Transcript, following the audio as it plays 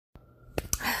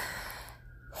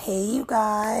Hey, you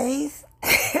guys.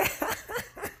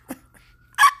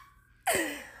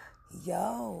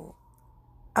 Yo,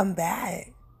 I'm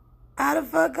back. How the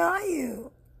fuck are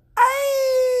you?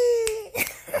 Hey!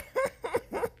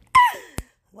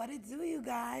 What it do, you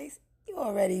guys? You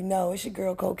already know. It's your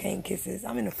girl, Cocaine Kisses.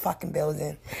 I'm in the fucking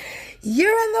building.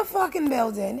 You're in the fucking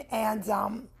building. And,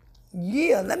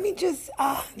 yeah, let me just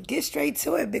get straight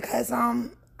to it because,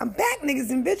 I'm back,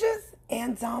 niggas and bitches.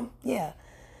 And, yeah.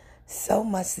 So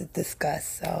much to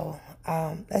discuss, so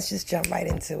let's just jump right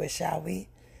into it, shall we?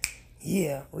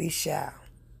 Yeah, we shall.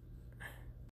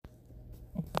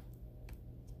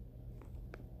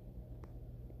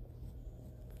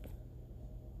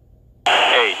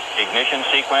 Ignition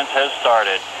sequence has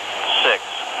started. 6,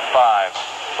 5,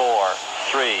 4,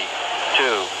 3, 2,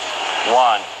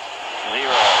 1,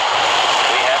 0.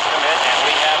 We have commit and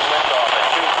we have liftoff at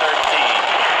 2:13.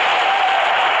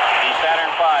 The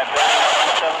Saturn V burning up to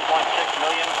 7.6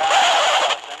 million pounds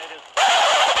plus, and it is.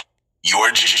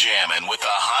 You're jamming with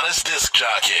the hottest disc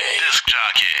jockey.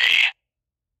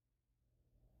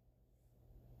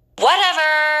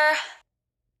 Whatever.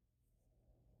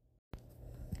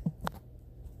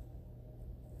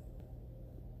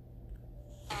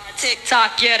 Tick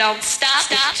tock, you don't stop.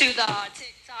 Stop to the hard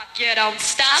tick tock, you don't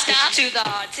stop. Stop to the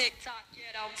hard tick tock, you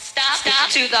don't stop. Stop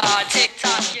to the hard tick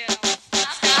tock, you don't stop.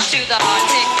 Stop to the hard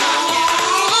tick tock, you don't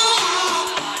stop.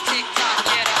 Tick tock,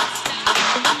 you don't stop.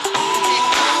 Tick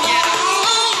tock, you don't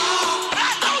stop. I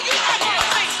know you like what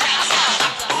I stop. Stop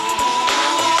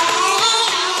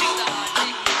to the hard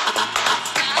tick tock.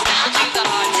 Stop to the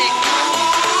hard tick tock.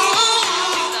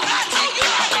 I know you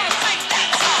like what I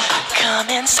stop. Come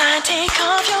inside, take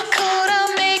off your coat,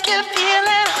 I'll make you feel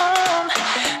at home.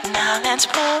 Now let's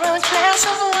pour a glass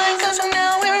of wine, cause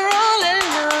now we're all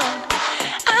alone.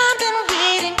 I've been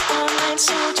waiting all night,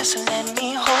 so just let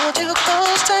me hold you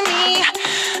close to me.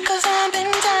 Cause I've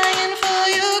been dying for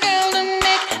you, girl, to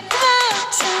make love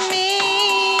to me.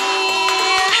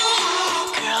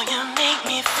 Girl, you make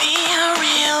me feel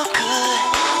real good.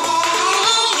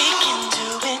 We can do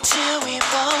it till we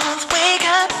both wake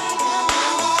up.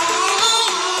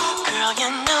 Girl, you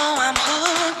know I'm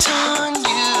hooked on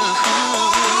you.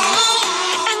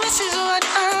 And this is what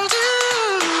I'll do.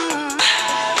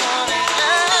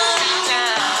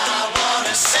 I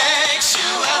wanna sex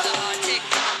you up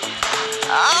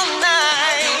all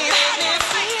night.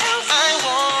 I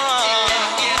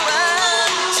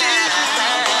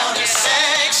wanna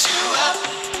sex you up.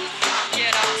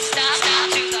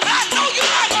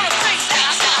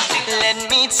 Let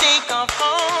me take off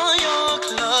all your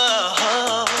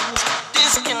clothes.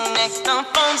 Disconnect the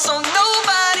phone so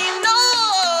nobody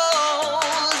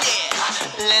knows.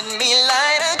 Yeah. Let me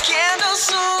light a candle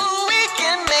so we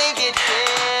can make it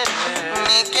better.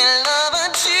 Making love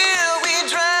until we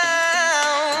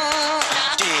drown.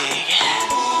 Dig.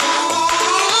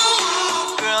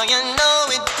 Girl, you know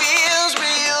it feels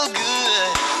real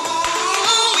good.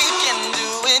 We can do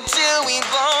it till we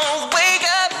both wake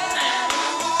up.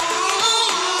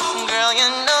 Girl, you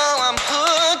know I'm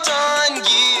hooked on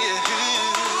you.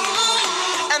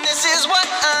 And this is what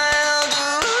I'll do.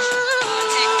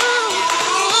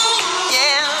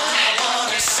 Yeah. I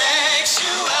wanna sex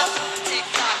you up.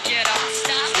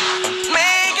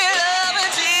 Make it love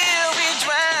until we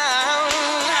drown.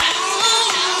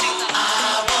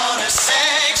 I wanna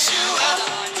sex you up.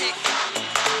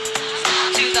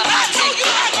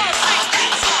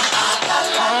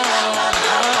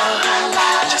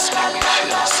 Just make me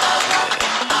feel so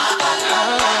good.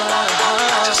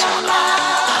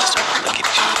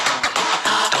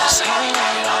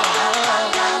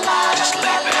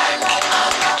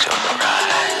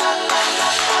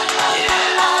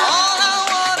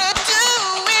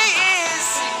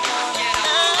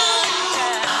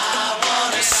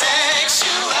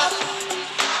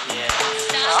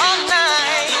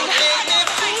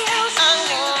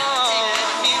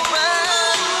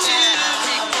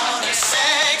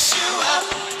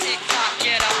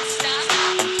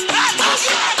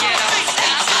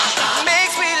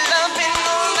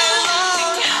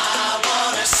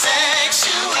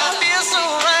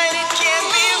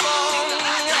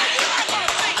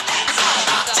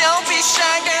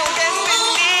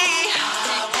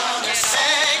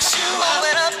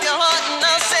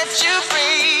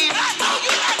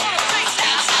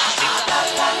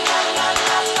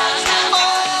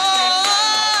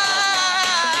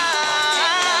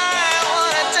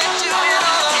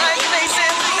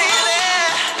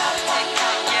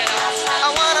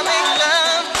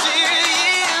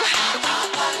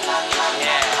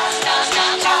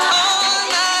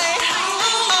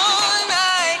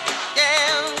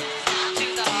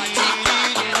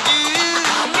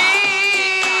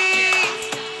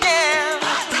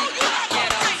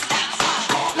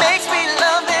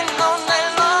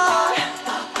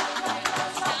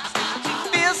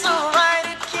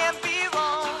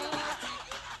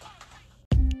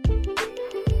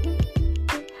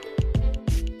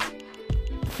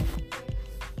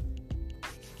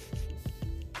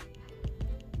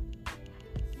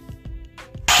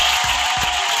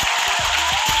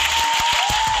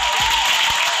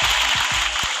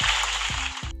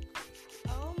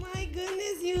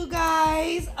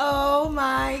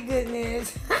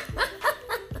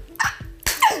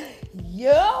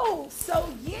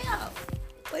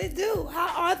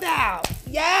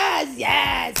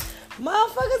 Yes.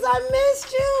 Motherfuckers, I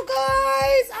missed you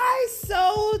guys. I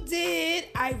so did.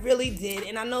 I really did.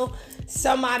 And I know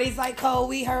somebody's like, oh,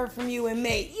 we heard from you in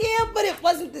May. Yeah, but it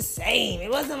wasn't the same. It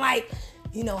wasn't like,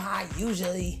 you know, how I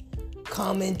usually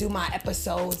come and do my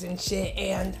episodes and shit.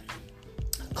 And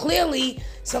clearly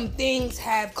some things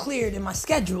have cleared in my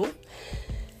schedule.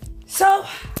 So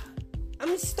I'm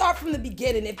gonna start from the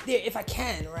beginning if I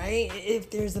can, right?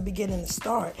 If there's a beginning to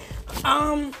start.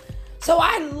 So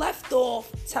I left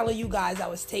off telling you guys I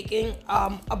was taking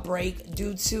a break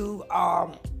due to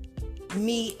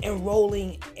me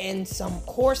enrolling in some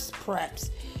course preps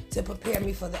to prepare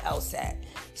me for the LSAT.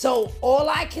 So all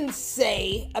I can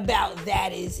say about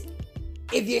that is,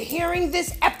 if you're hearing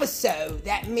this episode,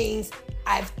 that means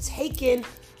I've taken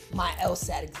my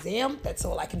LSAT exam. That's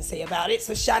all I can say about it.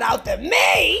 So shout out to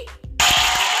me.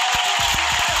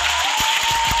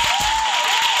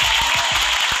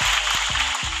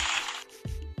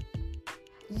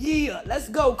 Yeah, let's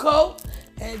go, Cole.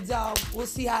 And we'll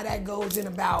see how that goes in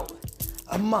about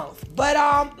a month. But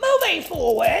moving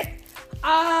forward,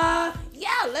 yeah,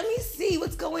 let me see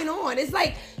what's going on. It's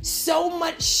like so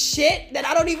much shit that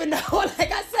I don't even know,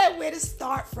 like I said, where to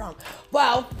start from.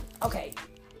 Well, okay,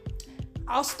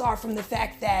 I'll start from the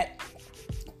fact that,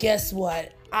 guess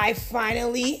what? I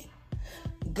finally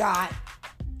got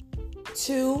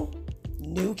 2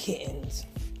 new kittens.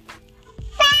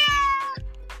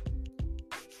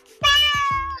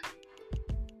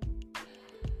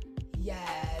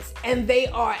 Yes, and they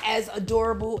are as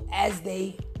adorable as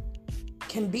they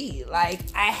can be. Like,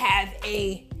 I have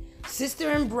a sister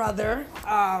and brother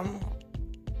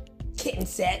kitten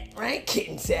set, right?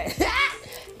 Kitten set.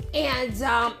 And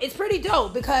it's pretty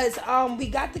dope because we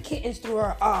got the kittens through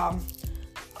our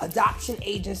adoption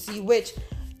agency, which,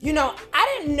 you know,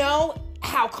 I didn't know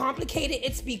how complicated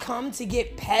it's become to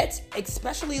get pets,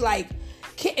 especially like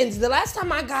kittens. The last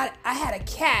time I had a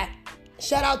cat,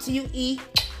 shout out to you, E,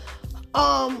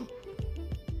 was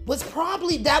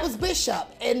Bishop,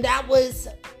 and that was,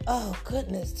 oh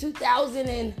goodness,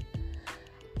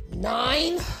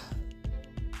 2009.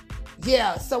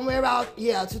 Yeah, somewhere about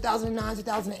 2009,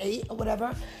 2008 or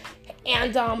whatever.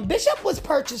 And Bishop was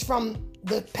purchased from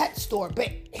the pet store, but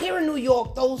here in New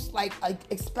York, those like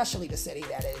especially the city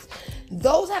that is,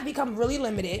 those have become really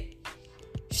limited.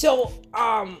 So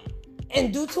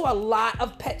and due to a lot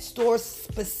of pet stores,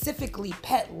 specifically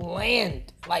Petland,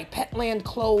 like Petland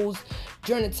closed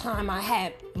during the time I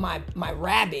had my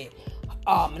rabbit.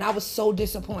 And I was so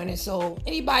disappointed. So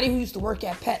anybody who used to work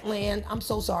at Petland, I'm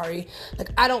so sorry.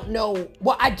 Like, I don't know.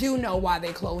 Well, I do know why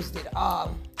they closed it.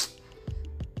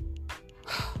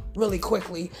 Really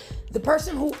quickly, the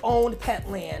person who owned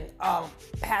Petland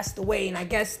passed away, and I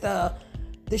guess the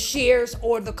shares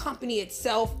or the company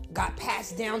itself got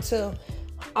passed down to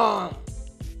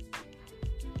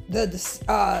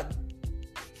the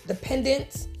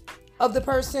dependents of the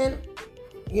person.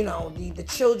 You know, the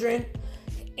children.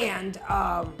 And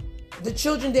the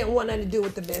children didn't want nothing to do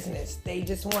with the business. They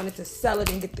just wanted to sell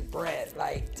it and get the bread.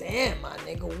 Like, damn, my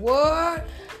nigga, what?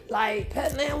 Like,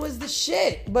 Petland was the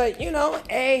shit. But, you know,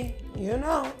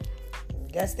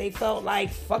 guess they felt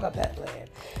like, fuck a Petland.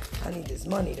 I need this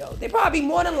money, though. They probably,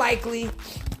 more than likely,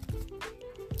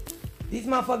 these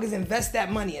motherfuckers invest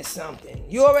that money in something.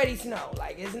 You already know.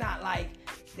 Like, it's not like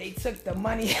they took the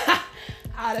money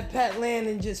out of Petland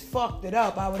and just fucked it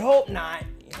up. I would hope not.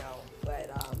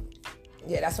 But,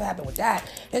 yeah, that's what happened with that.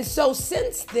 And so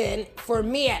since then, for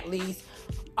me at least,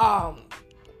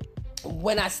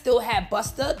 when I still had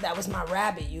Buster, that was my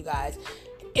rabbit, you guys,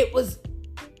 it was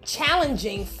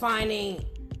challenging finding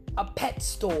a pet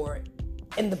store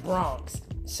in the Bronx.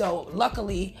 So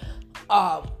luckily,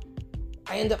 I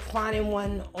ended up finding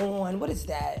one on, what is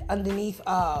that? Underneath,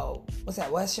 what's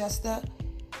that, Westchester?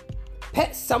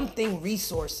 Pet Something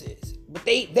Resources. But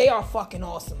they are fucking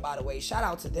awesome, by the way. Shout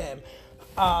out to them.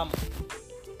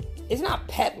 It's not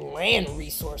Petland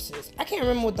Resources. I can't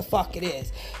remember what the fuck it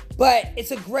is. But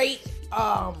it's a great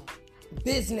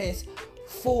business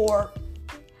for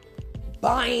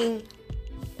buying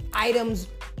items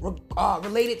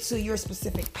related to your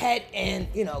specific pet and,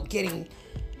 you know, getting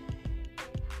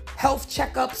health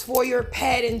checkups for your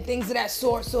pet and things of that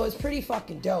sort. So it's pretty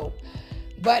fucking dope.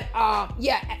 But,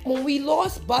 yeah, when we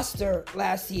lost Buster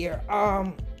last year,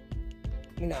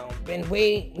 you know, been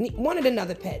waiting, wanted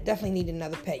another pet, definitely needed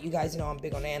another pet. You guys know I'm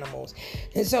big on animals.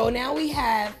 And so now we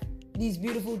have these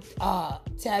beautiful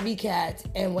tabby cats.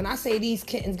 And when I say these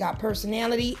kittens got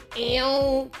personality,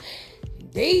 these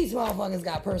motherfuckers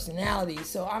got personality.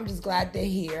 So I'm just glad they're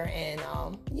here. And,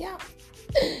 yeah.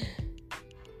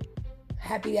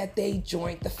 Happy that they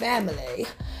joined the family.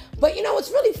 But you know what's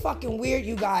really fucking weird,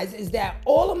 you guys, is that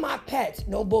all of my pets,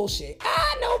 no bullshit.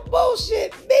 No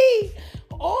bullshit, B.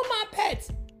 All my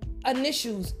pets'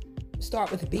 initials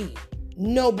start with a B.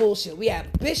 No bullshit. We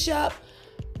had Bishop.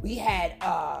 We had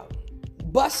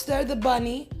Buster the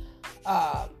Bunny.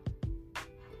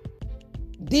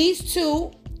 These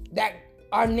two that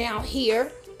are now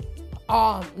here,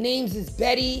 names is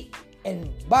Betty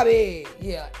and Bobby.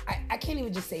 Yeah, I can't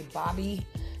even just say Bobby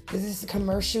because this is a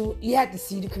commercial. You have to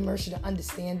see the commercial to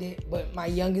understand it. But my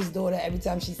youngest daughter, every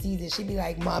time she sees it, she be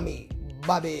like, Mommy,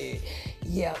 Bobby.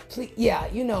 Yeah, please, yeah,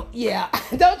 you know, yeah.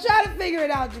 Don't try to figure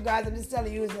it out, you guys. I'm just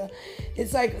telling you,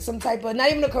 it's like some type of,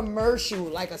 not even a commercial,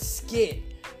 like a skit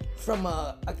from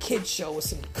a kid show with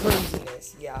some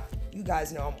craziness. Yeah, you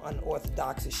guys know I'm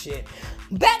unorthodox as shit.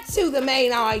 Back to the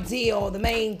main idea or the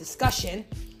main discussion.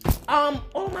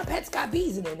 All my pets got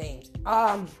B's in their names.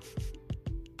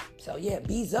 So yeah,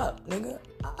 B's up, nigga.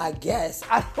 I guess.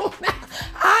 I don't know.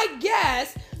 I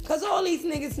guess, because all these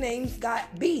niggas' names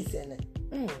got B's in it.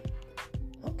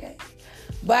 Okay.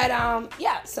 But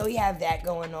yeah, so we have that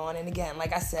going on. And again,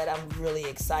 like I said, I'm really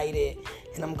excited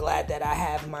and I'm glad that I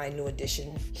have my new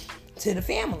addition to the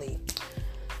family.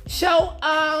 So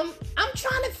I'm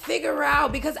trying to figure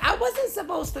out, because I wasn't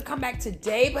supposed to come back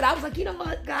today, but I was like, you know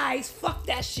what, guys, fuck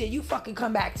that shit. You fucking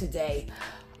come back today.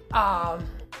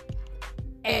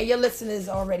 And your listeners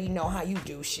already know how you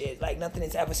do shit. Like, nothing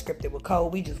is ever scripted with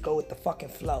Cole. We just go with the fucking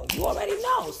flow. You already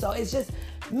know. So it's just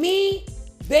me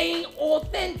being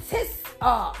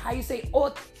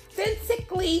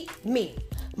authentically me.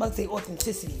 I'm about to say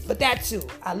authenticity, but that too,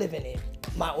 I live in it.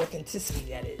 My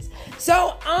authenticity, that is.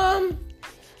 So,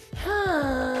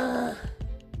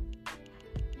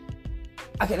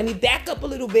 okay, let me back up a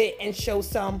little bit and show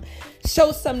some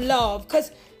love. Cause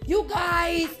you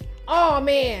guys, oh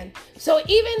man. So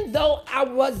even though I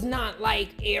was not like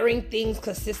airing things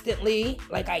consistently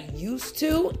like I used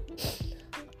to,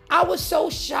 I was so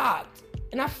shocked.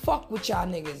 And I fuck with y'all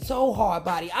niggas so hard,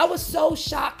 body. I was so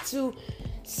shocked to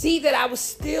see that I was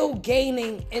still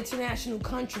gaining international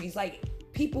countries. Like,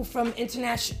 people from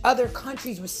other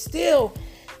countries were still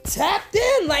tapped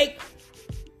in. Like,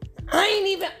 I ain't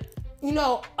even,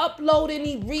 upload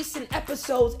any recent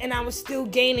episodes and I was still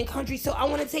gaining countries. So I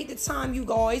want to take the time, you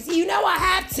guys. You know I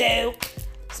have to.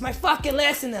 It's my fucking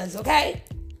listeners, okay?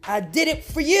 I did it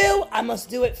for you. I must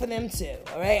do it for them too,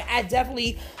 all right? I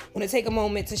definitely want to take a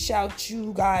moment to shout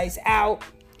you guys out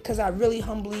because I really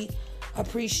humbly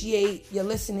appreciate your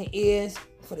listening ears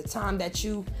for the time that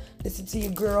you listen to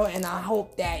your girl. And I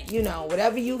hope that,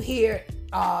 whatever you hear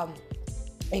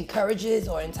encourages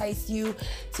or entices you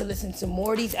to listen to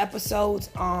more of these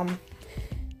episodes.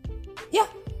 Yeah.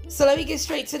 So let me get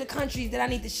straight to the countries that I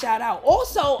need to shout out.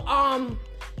 Also,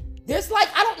 there's like,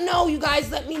 I don't know, you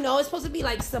guys let me know. It's supposed to be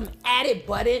like some added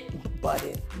button.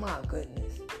 My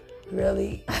goodness.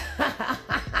 Really?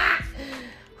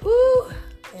 Whoo.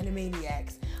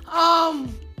 Animaniacs.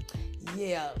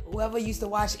 Yeah, whoever used to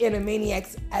watch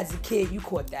Animaniacs as a kid, you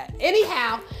caught that.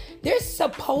 Anyhow, there's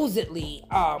supposedly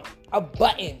a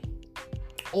button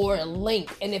or a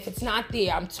link, and if it's not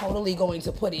there, I'm totally going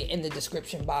to put it in the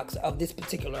description box of this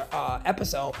particular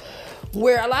episode,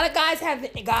 where a lot of guys,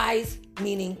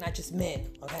 meaning not just men,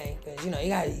 okay? Because, you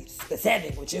gotta be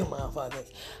specific with you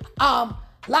motherfuckers.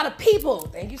 A lot of people,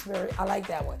 thank you, Spirit, I like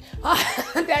that one.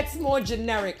 That's more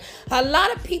generic. A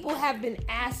lot of people have been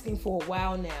asking for a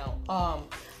while now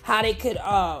how they could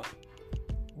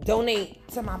donate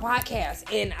to my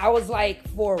podcast. And I was like,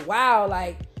 for a while,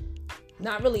 like,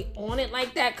 not really on it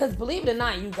like that. Because believe it or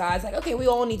not, you guys, like, okay, we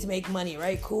all need to make money,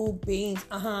 right? Cool beans,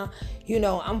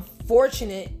 I'm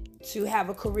fortunate to have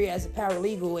a career as a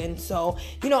paralegal. And so,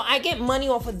 I get money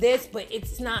off of this, but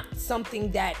it's not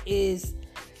something that is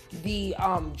the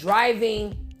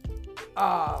driving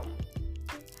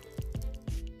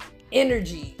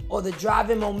energy or the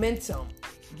driving momentum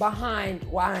behind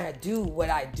why I do what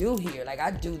I do here. Like, I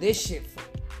do this shit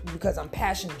because I'm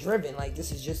passion driven. Like,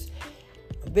 this is just,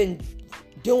 I've been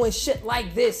doing shit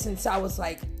like this since I was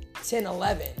like 10,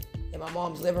 11 in my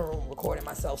mom's living room recording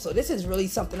myself. So this is really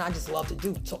something I just love to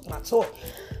do, talk my talk.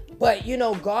 But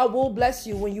God will bless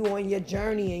you when you on your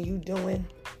journey and you doing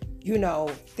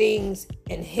things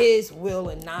in his will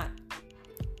and not,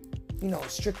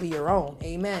 strictly your own.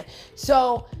 Amen.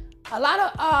 So a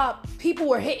lot of people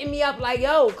were hitting me up like,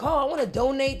 yo, Cole, I want to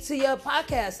donate to your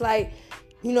podcast. Like,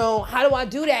 how do I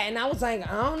do that? And I was like,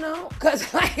 I don't know.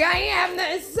 Because, like, I ain't have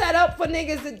nothing set up for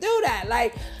niggas to do that.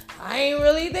 Like, I ain't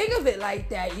really think of it like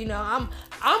that.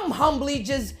 I'm humbly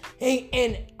just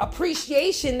in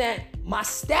appreciation that my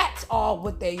stats are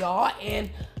what they are.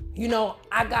 And,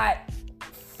 I got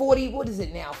 40, what is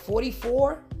it now?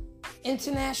 44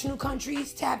 international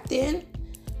countries tapped in.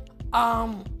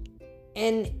 And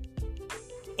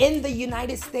in the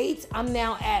United States, I'm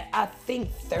now at, I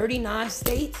think, 39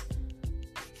 states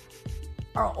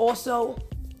are also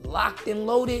locked and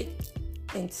loaded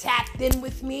and tapped in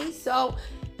with me. So,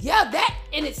 yeah, that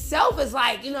in itself is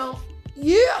like,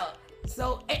 yeah.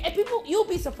 So, and people, you'll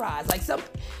be surprised. Like,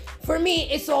 for me,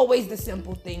 it's always the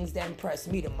simple things that impress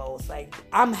me the most. Like,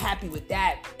 I'm happy with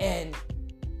that. And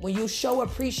when you show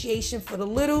appreciation for the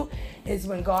little, is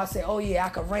when God say, oh yeah, I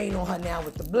can rain on her now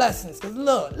with the blessings. Because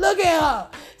look at her.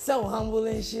 So humble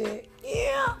and shit.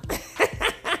 Yeah.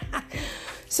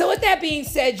 So with that being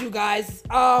said, you guys,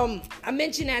 I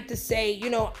mentioned that to say,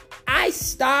 I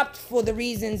stopped for the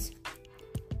reasons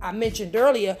I mentioned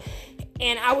earlier.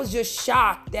 And I was just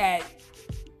shocked that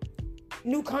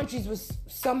new countries was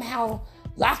somehow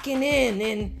locking in,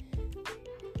 and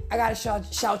I gotta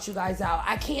shout you guys out.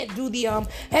 I can't do the and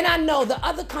I know the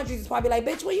other countries is probably like,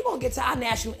 bitch, when you gonna get to our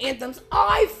national anthems?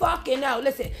 I fucking know.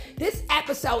 Listen, this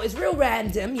episode is real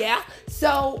random, yeah?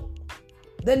 So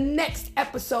the next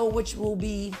episode, which will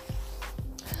be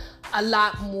a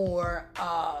lot more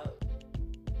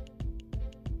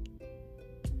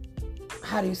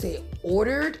how do you say it?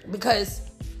 Ordered, because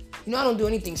I don't do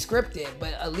anything scripted,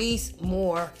 but at least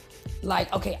more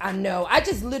like, okay, I know. I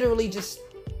just literally just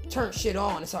turned shit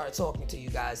on and started talking to you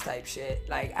guys type shit.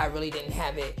 Like, I really didn't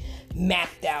have it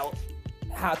mapped out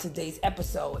how today's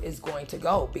episode is going to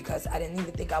go, because I didn't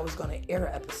even think I was going to air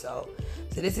an episode.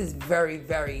 So this is very,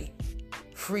 very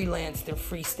freelanced and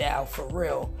freestyle for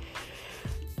real.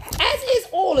 As is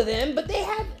all of them, but they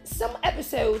have some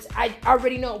episodes I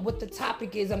already know what the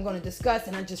topic is I'm going to discuss,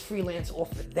 and I just freelance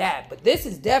off of that. But this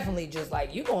is definitely just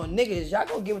like, you going niggas, y'all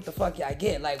gonna get what the fuck y'all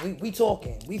get. Like, we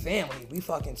talking, we family, we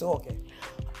fucking talking.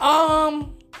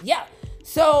 Yeah.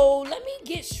 So let me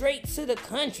get straight to the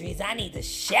countries I need to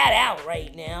shout out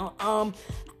right now. I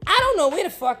don't know where the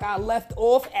fuck I left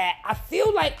off at. I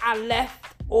feel like I left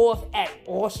off at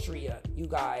Austria, you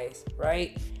guys,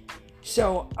 right?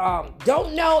 So,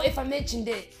 don't know if I mentioned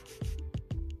it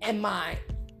in my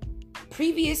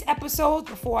previous episodes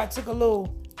before I took a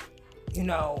little,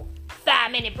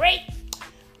 5-minute break.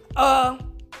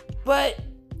 But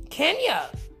Kenya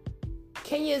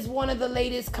is one of the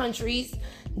latest countries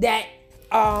that,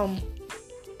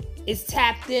 is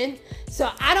tapped in.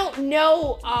 So I don't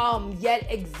know, yet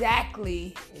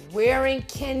exactly where in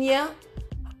Kenya.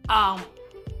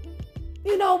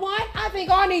 You know what? I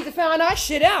think I need to find that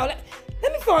shit out.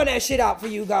 Let me find that shit out for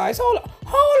you guys. Hold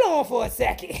on for a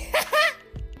second.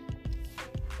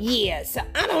 Yeah, so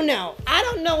I don't know. I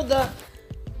don't know the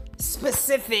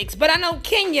specifics, but I know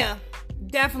Kenya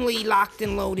definitely locked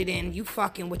and loaded in. You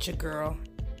fucking with your girl.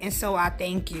 And so I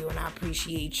thank you and I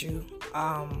appreciate you.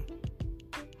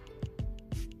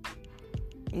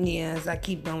 Yeah, as I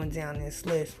keep going down this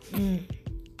list.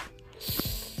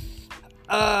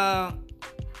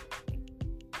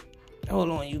 Hold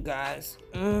on, you guys.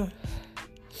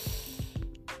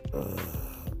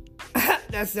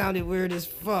 That sounded weird as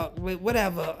fuck, but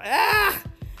whatever. I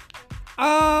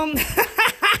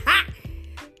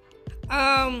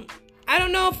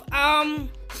don't know if,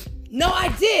 no, I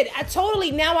did.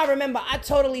 Now I remember, I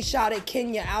totally shouted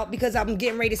Kenya out because I'm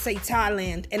getting ready to say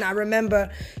Thailand, and I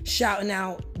remember shouting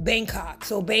out Bangkok.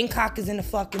 So Bangkok is in the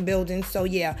fucking building. So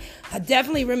yeah, I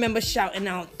definitely remember shouting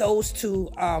out those two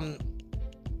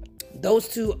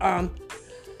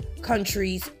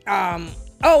countries.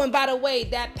 Oh, and by the way,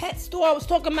 that pet store I was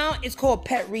talking about is called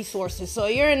Pet Resources. So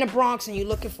you're in the Bronx and you're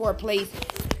looking for a place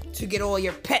to get all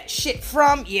your pet shit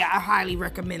from, yeah, I highly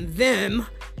recommend them.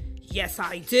 Yes,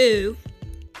 I do.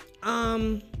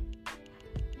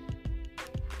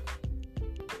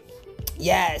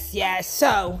 Yes.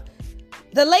 So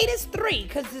the latest 3,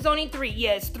 because there's only 3.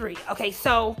 Yeah, it's 3. Okay,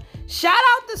 so shout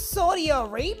out to Saudi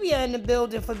Arabia in the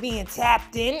building for being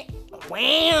tapped in.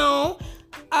 Wow.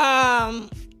 The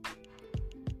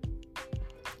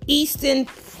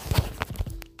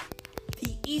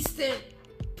Eastern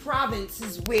province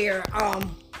is where,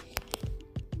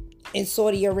 in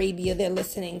Saudi Arabia, they're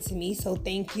listening to me. So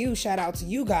thank you. Shout out to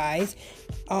you guys.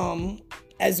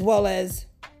 As well as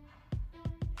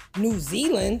New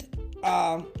Zealand,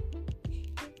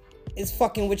 is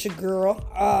fucking with your girl.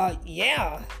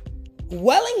 Yeah.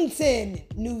 Wellington,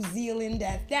 New Zealand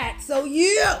at that. So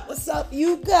yeah, what's up,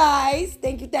 you guys?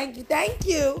 Thank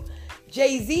you.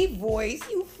 Jay-Z voice,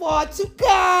 you far too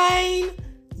kind.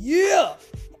 Yeah.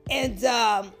 And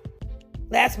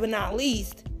last but not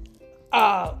least,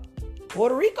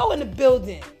 Puerto Rico in the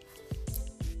building.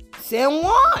 San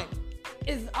Juan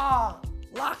is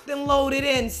locked and loaded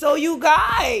in. So you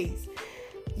guys,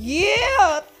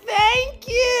 yeah, Thank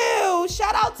you.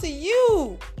 Shout out to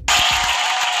you.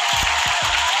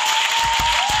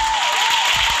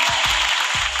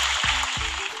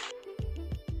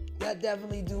 That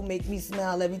definitely do make me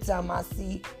smile every time I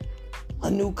see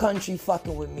a new country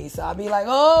fucking with me. So I'll be like,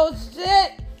 oh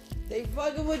shit, they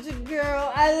fucking with your girl.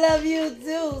 I love you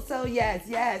too. So yes,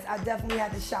 I definitely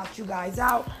had to shout you guys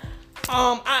out.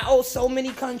 I owe so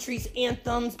many countries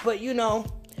anthems, but you know,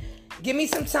 give me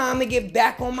some time to get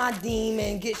back on my Deem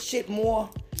and get shit more,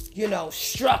 you know,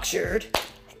 structured.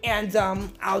 And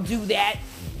I'll do that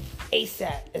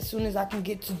ASAP as soon as I can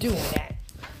get to doing that.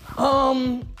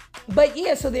 But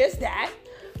yeah, so there's that.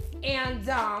 And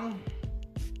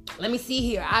let me see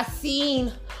here.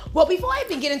 Well, before I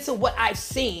even get into what I've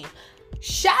seen,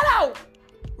 shout out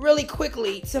really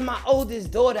quickly to my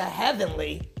oldest daughter,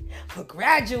 Heavenly, for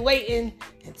graduating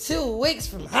in 2 weeks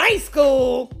from high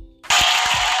school.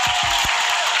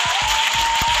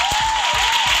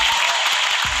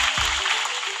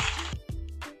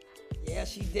 Yeah,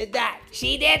 she did that.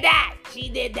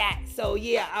 So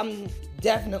yeah, I'm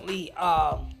definitely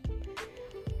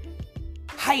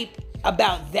hype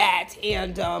about that.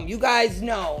 And you guys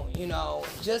know,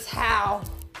 just how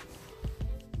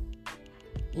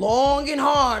long and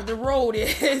hard the road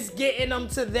is getting them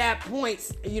to that point,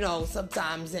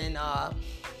 sometimes. And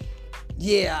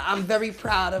yeah, I'm very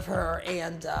proud of her.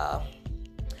 And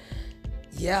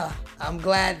yeah, I'm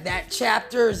glad that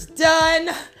chapter's done.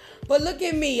 But look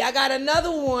at me, I got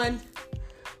another one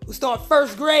who start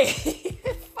first grade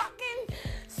fucking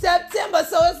September.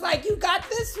 So it's like, you got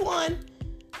this one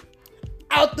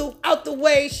out the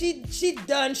way. She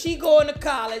done. She going to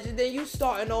college, and then you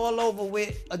starting all over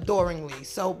with Adoringly.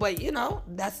 So, but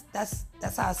that's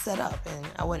how it's set up, and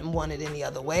I wouldn't want it any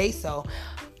other way. So,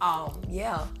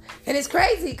 yeah, and it's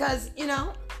crazy because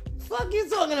fuck you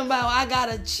talking about. I got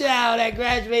a child that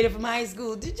graduated from high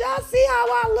school. Did y'all see how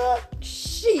I look?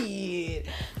 Shit,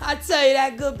 I tell you,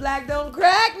 that good black don't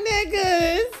crack,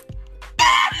 niggas.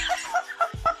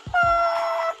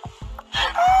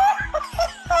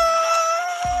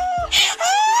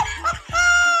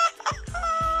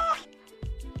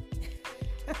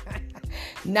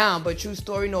 Nah, but true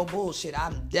story, no bullshit.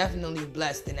 I'm definitely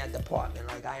blessed in that department.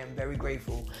 Like, I am very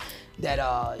grateful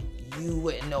that you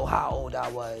wouldn't know how old I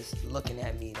was looking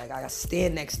at me. Like, I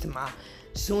stand next to my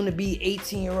soon-to-be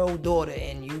 18-year-old daughter,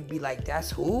 and you'd be like,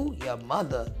 that's who? Your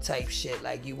mother type shit.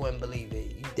 Like, you wouldn't believe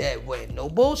it. You dead weight. No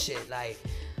bullshit. Like,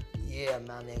 yeah,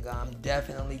 my nigga, I'm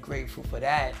definitely grateful for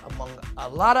that, among a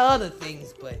lot of other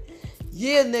things. But,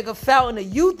 yeah, nigga, Fountain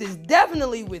of Youth is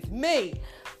definitely with me.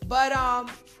 But,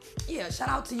 yeah, shout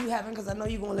out to you, Heaven, because I know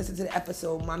you're going to listen to the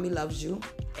episode. Mommy loves you,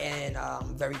 and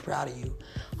I'm very proud of you.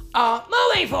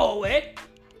 Moving forward,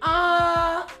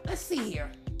 let's see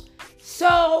here.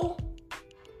 So,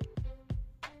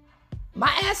 my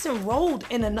ass enrolled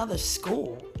in another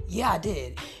school. Yeah, I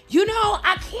did.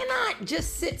 I cannot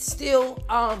just sit still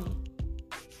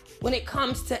when it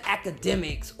comes to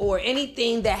academics or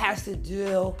anything that has to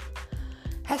deal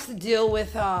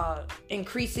with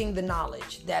increasing the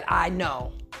knowledge that I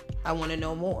know. I want to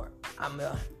know more. I'm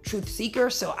a truth seeker,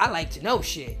 so I like to know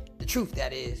shit. The truth,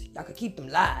 that is. Y'all could keep them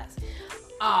lies.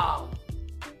 I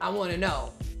want to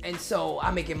know. And so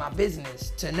I make it my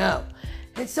business to know.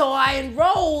 And so I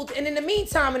enrolled, and in the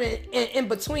meantime, in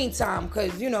between time,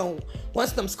 because,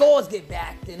 once them scores get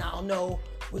back, then I'll know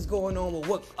what's going on with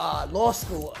what law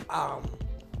school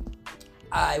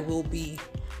I will be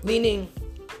leaning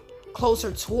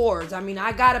closer towards. I mean,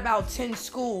 I got about 10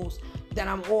 schools that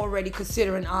I'm already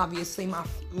considering. Obviously,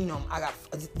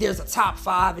 there's a top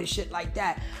 5 and shit like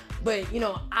that. But,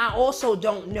 I also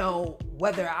don't know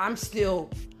whether I'm still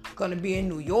gonna be in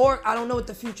New York. I don't know what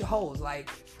the future holds, like,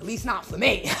 at least not for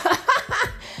me.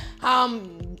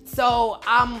 So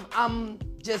I'm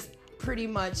just pretty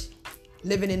much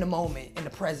living in the moment, in the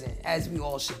present, as we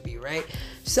all should be, right?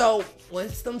 So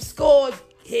once them scores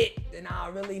hit, then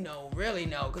I'll really know,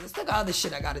 because I still got other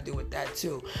shit I gotta do with that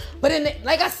too. But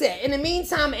like I said, in the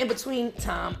meantime, in between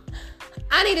time,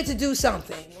 I needed to do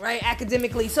something, right,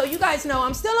 academically. So you guys know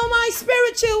I'm still on my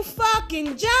spiritual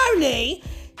fucking journey.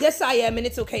 Yes, I am, and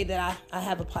it's okay that I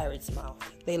have a pirate's mouth.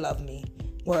 They love me.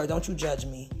 Word, don't you judge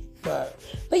me. But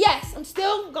yes, I'm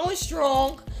still going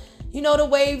strong. The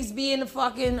waves be in the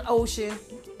fucking ocean,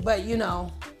 but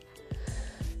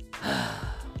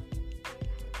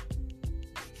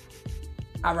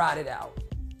I ride it out.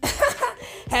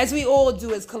 As we all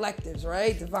do as collectives,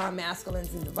 right? Divine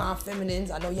masculines and divine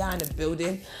feminines. I know y'all in the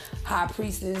building. High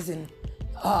priestess and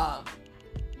all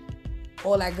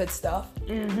that good stuff.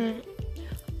 Mm-hmm.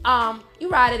 You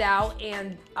ride it out,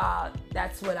 and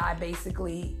that's what I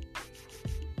basically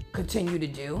continue to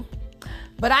do.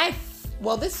 But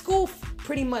this school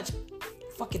pretty much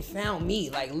fucking found me,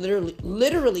 like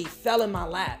literally fell in my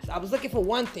lap. I was looking for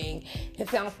one thing and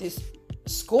found this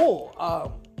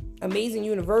school, amazing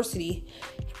university,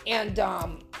 and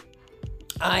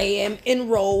I am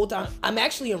enrolled. I'm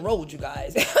actually enrolled, you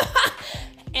guys.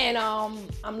 And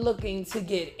I'm looking to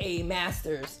get a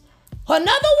master's.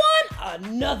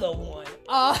 Another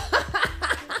one.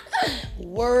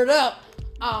 Word up.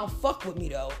 Fuck with me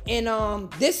though.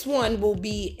 And this one will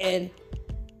be in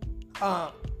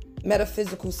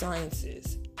metaphysical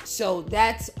sciences. So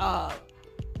that's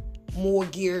more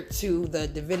geared to the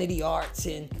divinity arts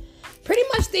and pretty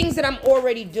much things that I'm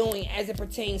already doing as it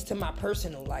pertains to my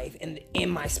personal life and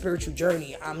in my spiritual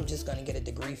journey. I'm just gonna get a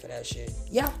degree for that shit.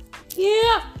 Yeah.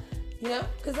 You know,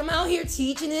 because I'm out here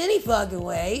teaching in any fucking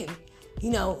way and,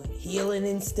 you know, healing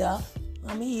and stuff.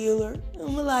 I'm a healer.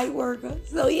 I'm a light worker.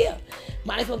 So yeah,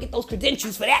 might as well get those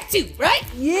credentials for that too, right?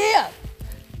 Yeah.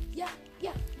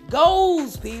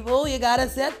 Goals, people. You gotta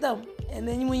set them. And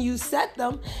then when you set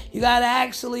them, you gotta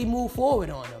actually move forward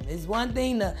on them. It's one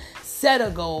thing to set a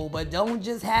goal, but don't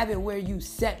just have it where you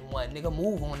set one. Nigga,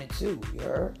 move on it too, you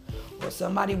heard? Or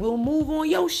somebody will move on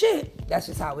your shit. That's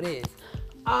just how it is.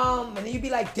 And then you be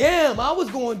like, damn, I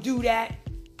was gonna do that.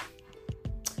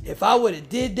 If I would have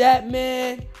did that,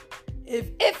 man.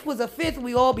 If was a fifth,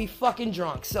 we all be fucking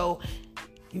drunk. So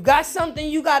you got something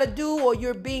you gotta do, or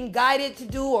you're being guided to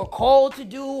do, or called to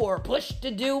do, or pushed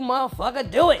to do, motherfucker,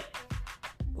 do it.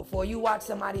 Before you watch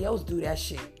somebody else do that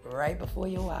shit right before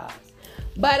your eyes.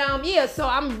 But yeah, so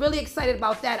I'm really excited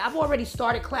about that. I've already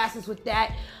started classes with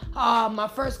that. My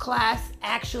first class,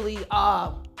 actually,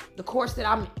 the course that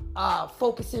I'm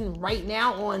focusing right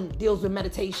now on deals with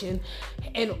meditation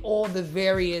and all the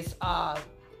various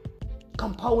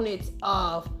components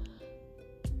of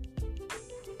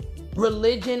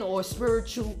religion or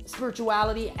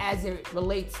spirituality as it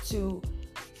relates to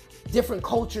different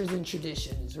cultures and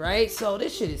traditions, right? So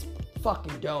this shit is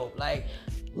fucking dope. Like,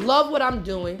 love what I'm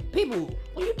doing. People,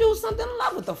 when you do something,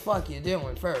 love what the fuck you're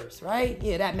doing first, right?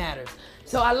 Yeah, that matters.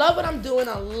 So I love what I'm doing.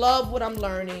 I love what I'm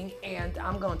learning, and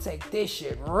I'm gonna take this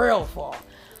shit real far.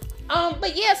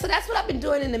 But yeah, so that's what I've been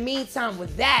doing in the meantime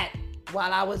with that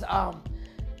while I was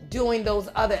doing those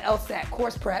other LSAT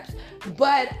course preps.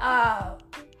 But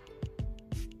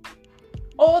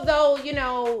although, you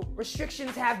know,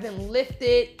 restrictions have been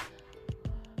lifted,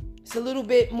 it's a little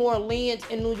bit more lenient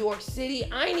in New York City.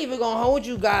 I ain't even gonna hold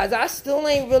you guys. I still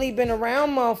ain't really been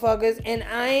around motherfuckers, and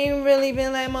I ain't really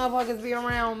been letting motherfuckers be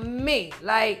around me.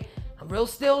 Like, I'm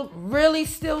really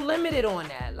still limited on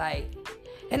that. Like,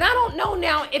 and I don't know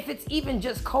now if it's even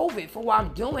just COVID for why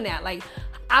I'm doing that. Like,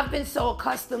 I've been so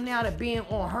accustomed now to being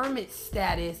on hermit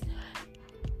status,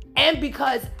 and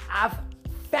because I've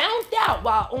found out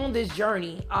while on this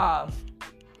journey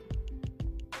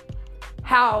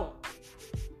how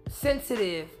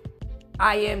sensitive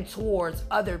I am towards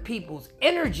other people's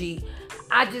energy.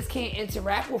 I just can't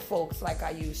interact with folks like I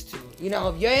used to. You know,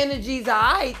 if your energy's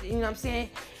alright, you know what I'm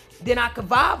saying, then I could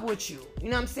vibe with you. You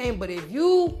know what I'm saying? But if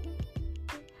you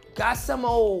got some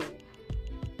old,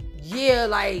 yeah,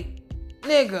 like,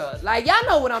 nigga, like, y'all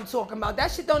know what I'm talking about.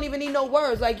 That shit don't even need no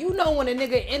words. Like, you know when a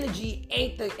nigga energy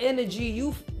ain't the energy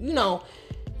you know,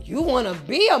 you want to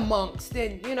be amongst,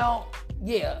 then, you know,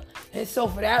 yeah. And so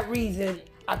for that reason,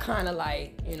 I kind of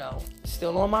like, you know,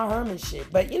 still on my hermit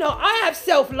shit. But, you know, I have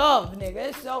self-love,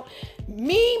 nigga. So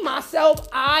me, myself,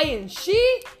 I, and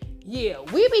she, yeah,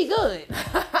 we be good.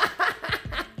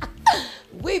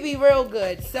 We be real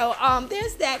good. So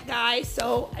there's that, guys.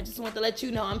 So I just want to let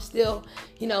you know I'm still,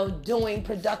 you know, doing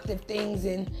productive things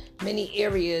in many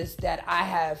areas that I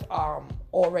have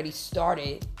already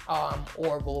started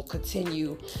or will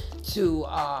continue to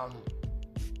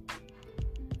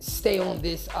stay on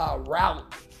this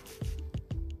route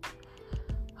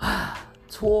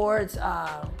towards,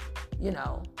 you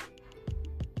know,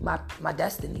 my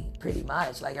destiny, pretty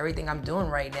much. Like, everything I'm doing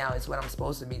right now is what I'm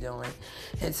supposed to be doing.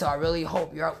 And so I really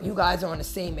hope you guys are on the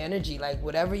same energy. Like,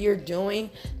 whatever you're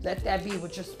doing, let that be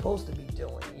what you're supposed to be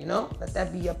doing, you know? Let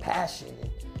that be your passion.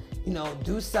 And, you know,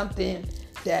 do something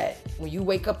that when you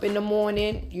wake up in the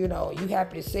morning, you know, you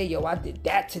happy to say, yo, I did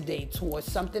that today,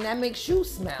 towards something that makes you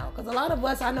smile. Because a lot of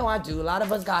us, I know I do, a lot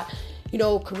of us got, you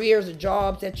know, careers or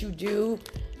jobs that you do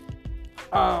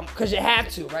because you have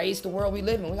to, right? It's the world we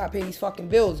live in. We gotta pay these fucking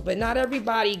bills. But not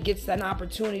everybody gets an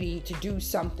opportunity to do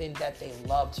something that they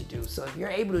love to do. So if you're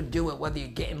able to do it, whether you're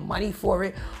getting money for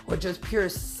it or just pure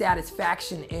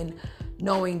satisfaction in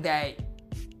knowing that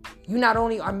you not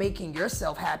only are making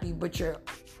yourself happy, but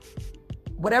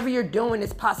whatever you're doing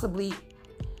is possibly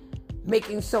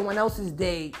making someone else's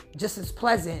day just as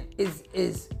pleasant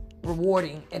is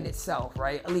rewarding in itself,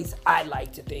 right? At least I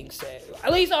like to think so.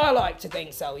 At least I like to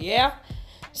think so, yeah?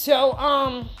 So,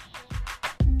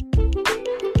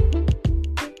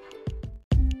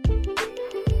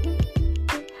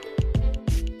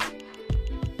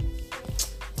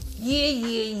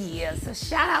 Yeah. So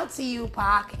shout out to you,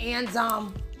 Pac, and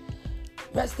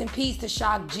rest in peace to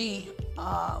Shock G,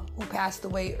 who passed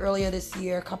away earlier this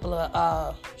year. A couple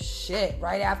of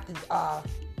right after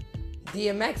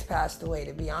DMX passed away.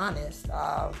 To be honest,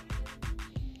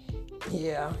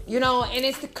 yeah, and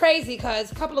it's crazy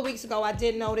because a couple of weeks ago I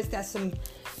did notice that some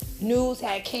news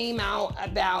had came out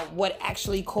about what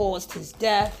actually caused his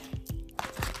death.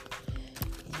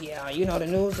 Yeah, the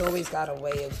news always got a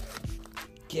way of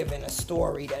giving a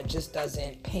story that just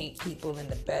doesn't paint people in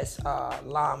the best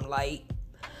limelight.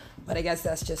 But I guess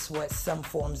that's just what some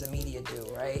forms of media do,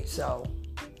 right? So,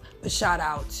 but shout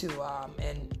out to,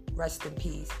 and rest in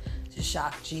peace to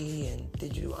Shock G and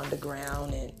Digital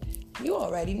Underground. And you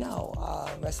already know,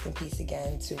 rest in peace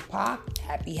again to Pac.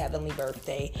 Happy heavenly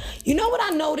birthday. You know what I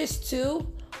noticed too?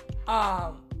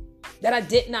 That I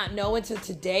did not know until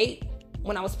today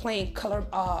when I was playing Color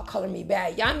Me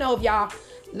Badd. Y'all know if y'all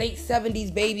late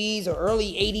 70s babies or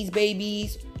early 80s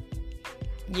babies,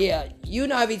 yeah,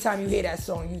 every time you hear that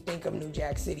song, you think of New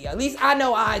Jack City. At least I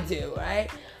know I do, right?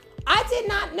 I did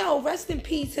not know, rest in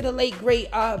peace to the late, great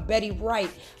Betty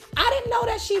Wright. I didn't know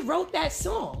that she wrote that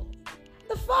song.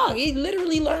 The fuck? You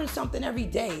literally learn something every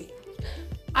day.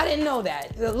 I didn't know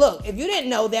that. Look, if you didn't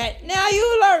know that, now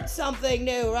you learned something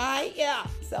new, right? Yeah.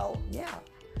 So, yeah.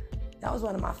 That was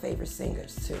one of my favorite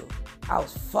singers, too. I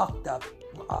was fucked up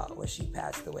when she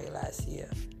passed away last year.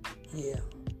 Yeah.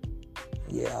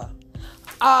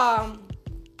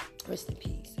 Rest in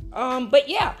peace. But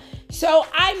yeah, so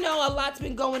I know a lot's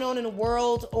been going on in the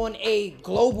world on a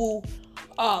global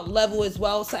level as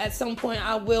well. So at some point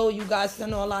I will, you guys, I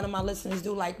know a lot of my listeners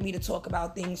do like me to talk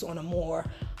about things on a more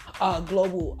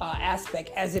global aspect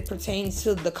as it pertains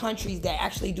to the countries that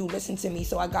actually do listen to me.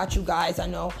 So I got you guys. I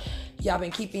know y'all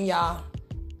been keeping y'all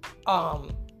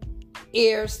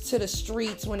ears to the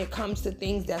streets when it comes to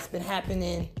things that's been happening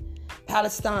in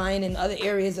Palestine and other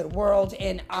areas of the world.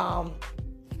 And I'll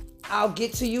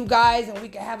get to you guys and we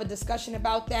can have a discussion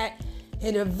about that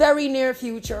in the very near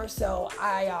future. So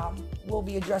I will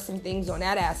be addressing things on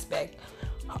that aspect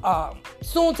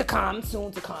soon to come.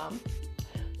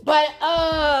 But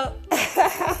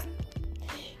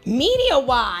media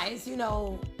wise,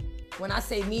 when I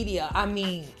say media, I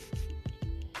mean,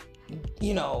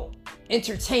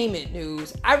 entertainment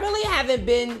news. I really haven't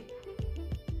been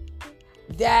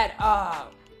that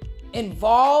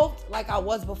involved like I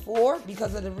was before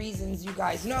because of the reasons you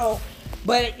guys know.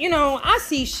 But I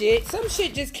see shit. Some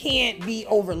shit just can't be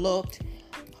overlooked.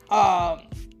 I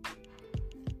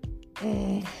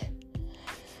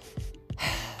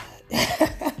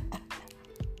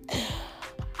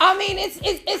mean,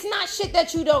 it's not shit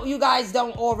that you guys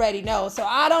don't already know. So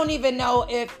I don't even know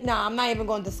I'm not even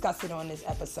going to discuss it on this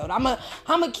episode. I'm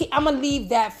gonna leave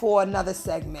that for another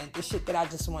segment. The shit that I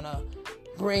just want to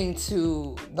bring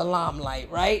to the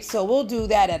limelight, right? So we'll do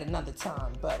that at another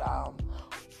time. But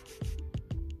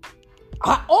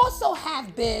I also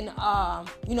have been,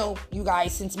 you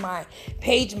guys, since my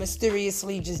page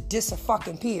mysteriously just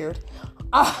disappeared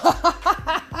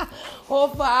off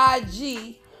of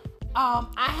IG. I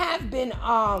have been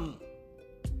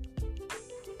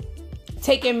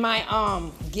taking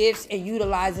my gifts and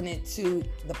utilizing it to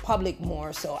the public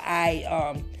more. So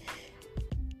I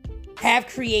have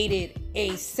created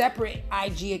a separate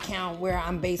IG account where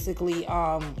I'm basically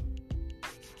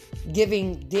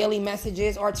giving daily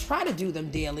messages, or try to do them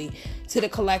daily, to the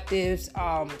collectives.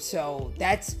 So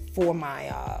that's for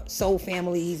my soul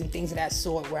families and things of that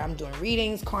sort, where I'm doing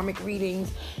readings, karmic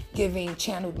readings, giving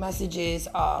channeled messages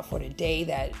for the day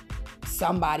that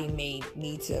somebody may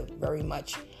need to very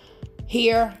much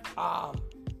hear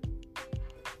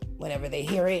whenever they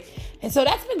hear it. And so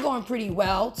that's been going pretty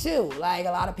well too. Like,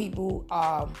 a lot of people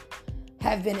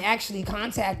have been actually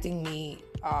contacting me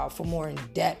for more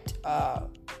in-depth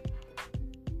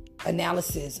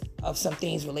analysis of some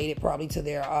things related probably to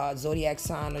their zodiac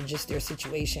sign or just their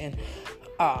situation.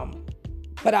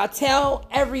 But I'll tell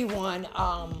everyone,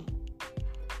 I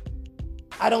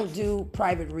don't do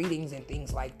private readings and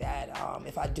things like that.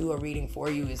 If I do a reading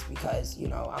for you, it's because,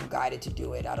 I'm guided to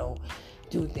do it. I don't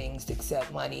do things to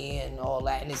accept money and all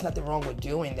that. And there's nothing wrong with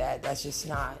doing that. That's just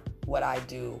not what I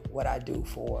do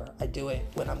for. I do it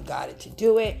when I'm guided to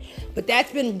do it. But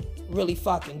that's been really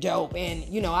fucking dope. And,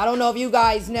 I don't know if you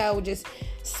guys know, just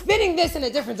spinning this in a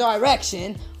different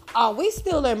direction, We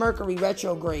still in Mercury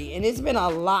retrograde, and it's been a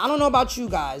lot. I don't know about you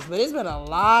guys, but it's been a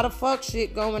lot of fuck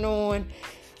shit going on.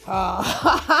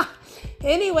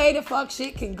 Anyway, the fuck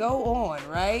shit can go on,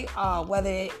 right? Whether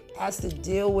it has to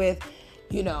deal with,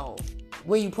 you know,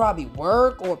 where you probably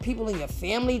work or people in your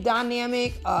family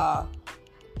dynamic,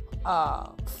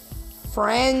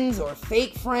 friends or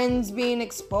fake friends being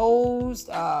exposed,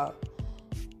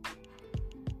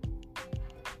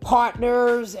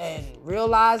 partners, and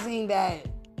realizing that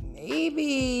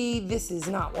maybe this is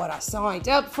not what I signed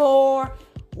up for,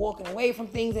 walking away from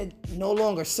things that no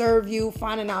longer serve you,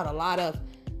 finding out a lot of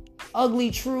ugly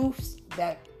truths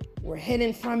that were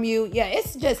hidden from you. Yeah,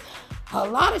 it's just a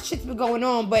lot of shit's been going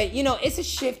on, but you know, it's a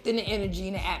shift in the energy,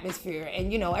 in the atmosphere,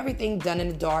 and you know, everything done in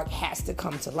the dark has to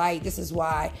come to light. This is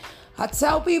why I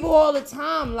tell people all the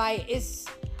time, like, it's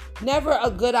never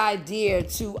a good idea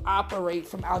to operate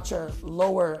from out your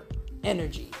lower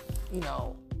energy, you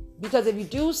know, because if you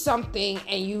do something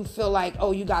and you feel like,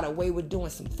 oh, you got away with doing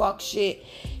some fuck shit,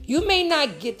 you may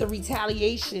not get the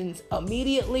retaliations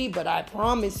immediately, but I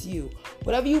promise you,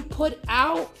 whatever you put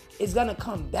out is gonna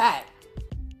come back.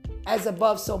 As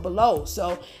above, so below.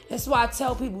 So that's why I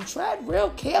tell people, tread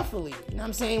real carefully. You know what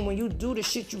I'm saying? When you do the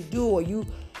shit you do, or you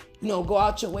know, go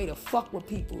out your way to fuck with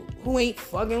people who ain't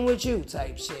fucking with you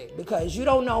type shit. Because you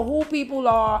don't know who people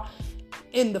are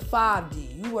in the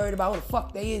 5D. You worried about who the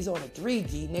fuck they is on the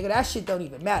 3D. Nigga, that shit don't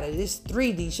even matter. This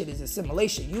 3D shit is a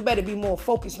simulation. You better be more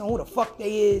focused on who the fuck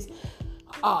they is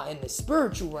in the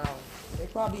spiritual realm. They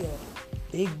probably a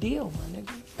big deal, my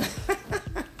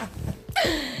nigga.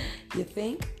 You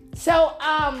think? So,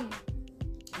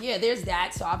 yeah, there's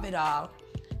that. So I've been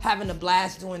having a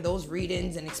blast doing those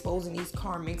readings and exposing these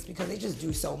karmics because they just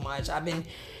do so much. I've been,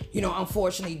 you know,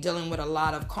 unfortunately dealing with a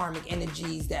lot of karmic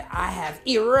energies that I have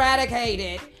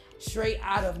eradicated straight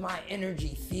out of my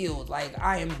energy field. Like,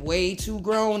 I am way too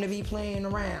grown to be playing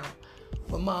around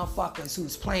with motherfuckers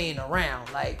who's playing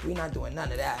around. Like, we're not doing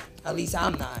none of that. At least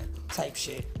I'm not, type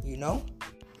shit, you know?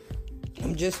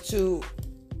 I'm just too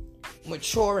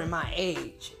mature in my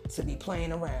age to be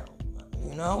playing around,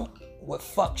 you know, with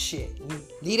fuck shit. You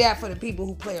leave that for the people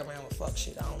who play around with fuck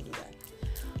shit. I don't do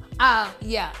that.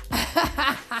 Yeah.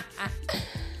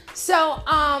 So,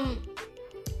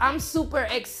 I'm super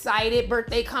excited.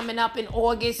 Birthday coming up in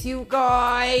August, you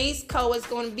guys. Koa's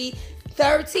gonna be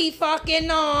 30 fucking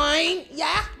 9.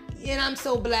 Yeah. And I'm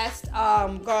so blessed.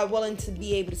 God willing to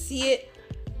be able to see it.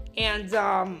 And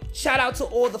shout out to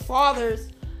all the fathers.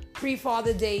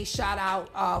 Pre-Father Day shout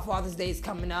out. Father's Day is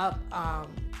coming up.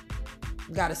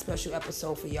 Got a special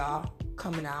episode for y'all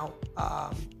coming out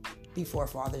before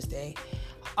Father's Day.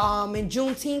 And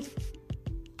Juneteenth,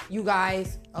 you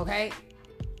guys, okay?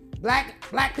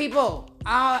 Black people.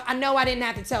 I know I didn't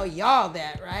have to tell y'all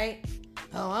that, right?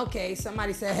 Oh, okay.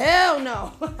 Somebody said, hell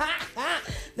no.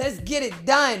 Let's get it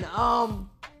done.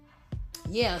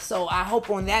 Yeah, so I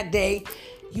hope on that day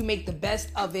you make the best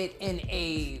of it in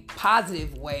a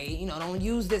positive way. You know, don't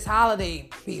use this holiday,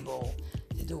 people,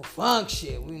 to do funk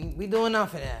shit. We doing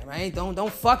enough of that, right?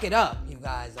 Don't fuck it up, you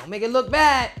guys. Don't make it look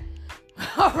bad.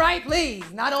 All right, please.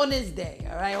 Not on this day.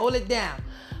 All right, hold it down.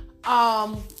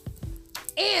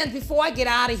 And before I get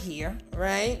out of here,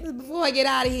 right? Before I get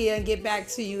out of here and get back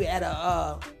to you at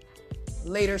a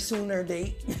later, sooner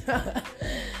date.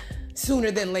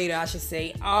 Sooner than later, I should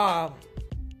say.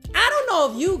 I don't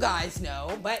know if you guys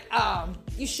know, but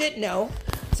you should know,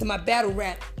 to my battle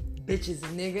rap bitches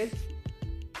and niggas.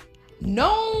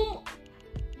 Gnome,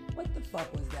 what the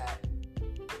fuck was that?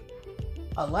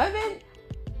 11?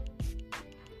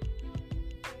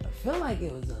 I feel like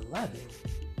it was 11.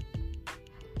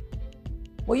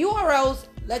 Well, URL's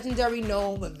Legendary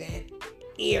Gnome event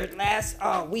aired last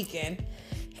weekend,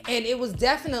 and it was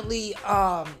definitely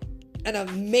an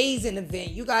amazing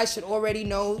event. You guys should already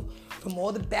know from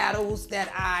all the battles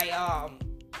that I,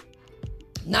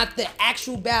 not the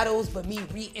actual battles, but me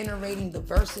reiterating the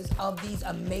verses of these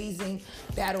amazing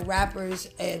battle rappers,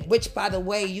 and which, by the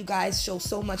way, you guys show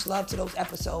so much love to those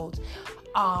episodes.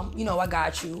 You know, I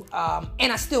got you.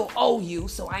 And I still owe you,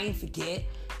 so I ain't forget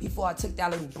before I took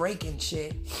that little break and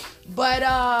shit.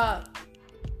 But,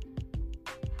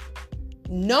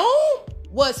 Gnome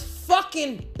was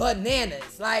fucking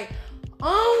bananas. Like,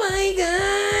 oh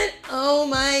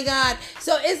my God.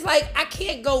 So it's like, I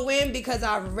can't go in because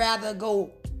I'd rather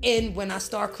go in when I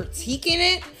start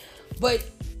critiquing it. But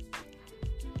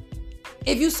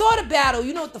if you saw the battle,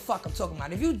 you know what the fuck I'm talking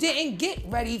about. If you didn't, get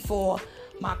ready for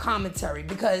my commentary,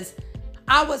 because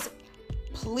I was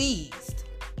pleased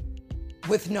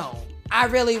with Gnome. I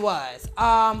really was.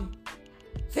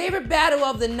 Favorite battle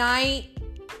of the night?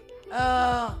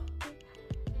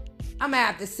 I'm gonna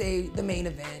have to say the main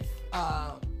event.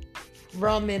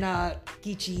 Rum and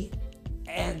Geechee.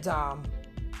 And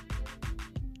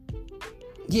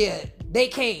yeah, they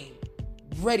came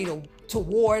ready to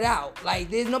war it out. Like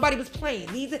nobody was playing.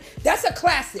 That's a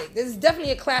classic. This is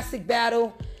definitely a classic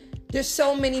battle. There's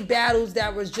so many battles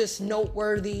that was just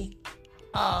noteworthy.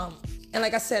 And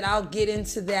like I said, I'll get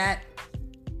into that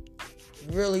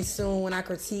really soon when I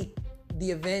critique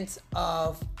the events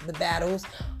of the battles.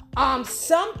 I'm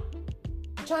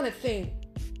trying to think.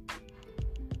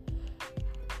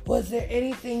 Was there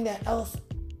anything that else?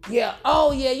 Yeah.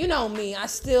 Oh yeah, you know me. I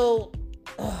so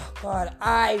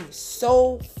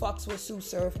fucks with Tsu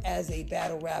Surf as a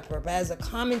battle rapper, but as a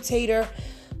commentator,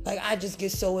 like I just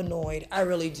get so annoyed. I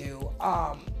really do.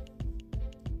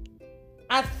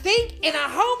 I think, and I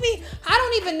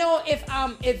don't even know if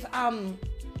I'm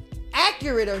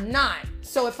accurate or not.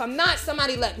 So if I'm not,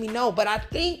 somebody let me know. But I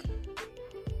think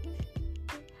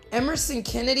Emerson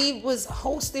Kennedy was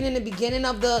hosting in the beginning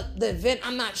of the event.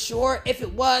 I'm not sure if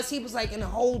it was. He was like in a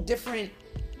whole different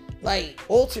like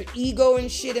alter ego and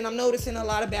shit. And I'm noticing a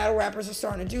lot of battle rappers are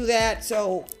starting to do that.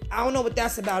 So I don't know what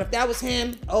that's about. If that was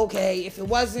him, okay. If it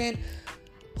wasn't,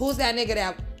 who's that nigga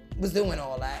that was doing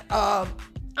all that? I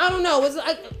don't know. It was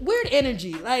like weird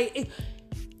energy. Like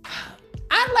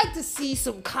I'd like to see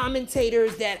some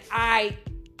commentators that I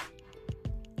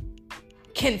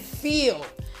can feel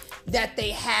that they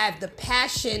have the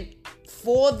passion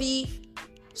for the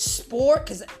sport,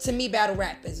 because to me battle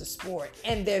rap is a sport,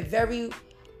 and they're very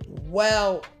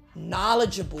well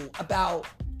knowledgeable about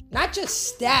not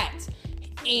just stats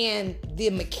and the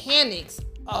mechanics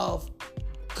of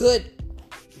good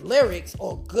lyrics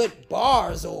or good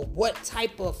bars or what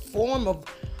type of form of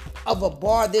a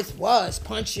bar this was,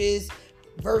 punches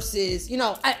versus,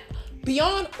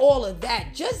 beyond all of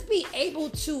that, just be able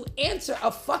to answer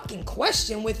a fucking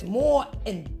question with more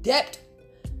in-depth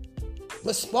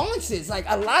responses. Like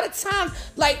a lot of times,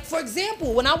 like for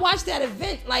example, when I watched that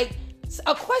event, like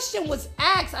a question was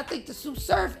asked, I think to Tsu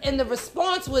Surf, and the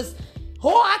response was,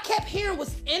 all I kept hearing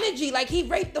was energy. Like he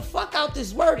raped the fuck out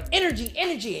this word, energy.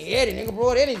 Yeah, the nigga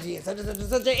brought energy and such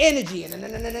an energy and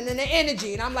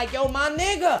energy. And I'm like, yo, my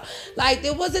nigga, like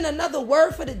there wasn't another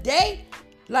word for the day.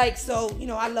 Like, so,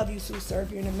 I love you, Tsu Surf.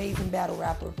 You're an amazing battle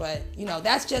rapper. But,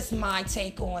 that's just my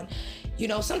take on,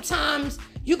 sometimes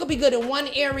you could be good in one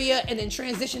area and then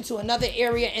transition to another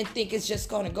area and think it's just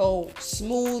going to go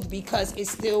smooth because it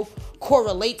still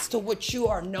correlates to what you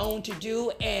are known to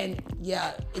do. And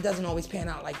yeah, it doesn't always pan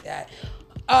out like that.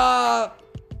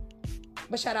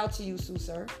 But shout out to you, Tsu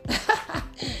Surf. I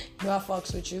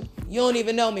fucks with you. You don't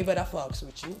even know me, but I fucks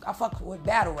with you. I fuck with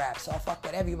battle rap, so I fuck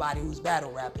with everybody who's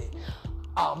battle rapping.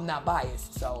 I'm not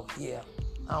biased, so yeah,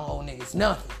 I don't owe niggas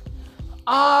nothing.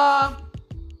 I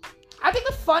think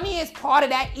the funniest part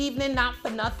of that evening, not for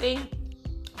nothing,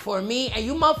 for me, and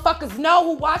you motherfuckers know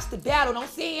who watched the battle, don't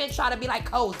sit here and try to be like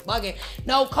Cole's bugging.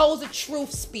 No, Cole's a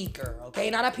truth speaker, okay?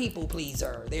 Not a people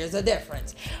pleaser. There's a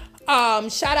difference.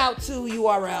 Shout out to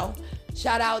URL.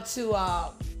 Shout out to,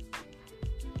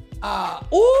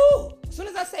 as soon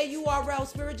as I say URL,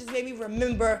 Spirit just made me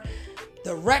remember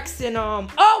the Rex and,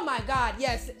 oh my God,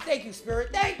 yes, thank you, Spirit,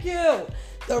 thank you.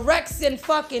 The Rex and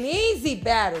fucking Easy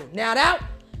battle. Now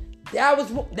that was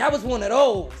one of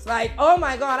those. Like, oh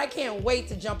my God, I can't wait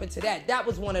to jump into that. That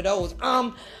was one of those.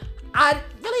 I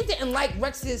really didn't like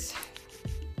Rex's,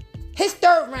 his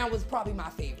third round was probably my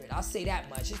favorite. I'll say that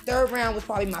much. His third round was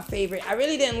probably my favorite. I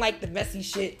really didn't like the messy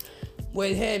shit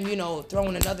with him,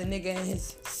 throwing another nigga in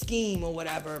his scheme or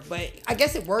whatever. But I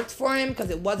guess it worked for him because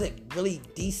it wasn't really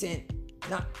decent.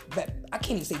 I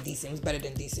can't even say decent. It was better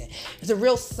than decent. It was a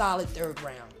real solid third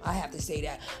round. I have to say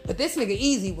that. But this nigga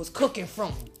Easy was cooking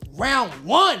from round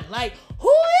one. Like, who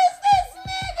is this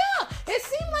nigga? It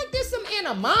seemed like there's some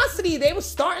animosity. They were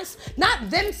starting, not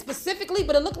them specifically,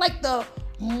 but it looked like the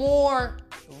more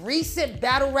recent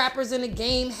battle rappers in the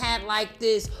game had like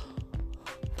this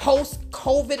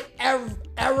post-COVID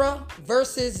era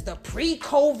versus the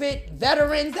pre-COVID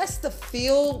veterans. That's the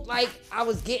feel like I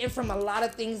was getting from a lot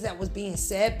of things that was being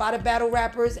said by the battle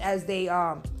rappers as they,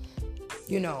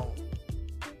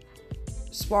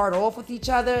 sparred off with each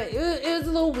other. It was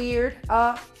a little weird,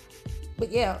 but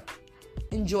yeah,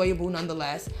 enjoyable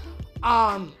nonetheless.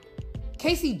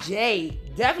 KCJ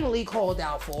definitely called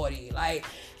out 40. Like,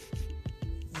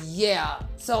 yeah,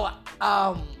 so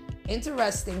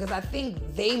interesting because I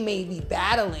think they may be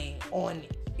battling on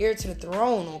Heir to the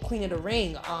Throne or Queen of the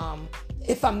Ring,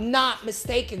 if I'm not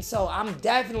mistaken. So I'm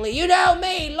definitely,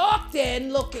 locked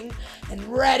in, looking and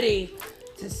ready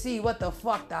to see what the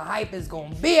fuck the hype is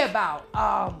gonna be about.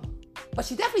 But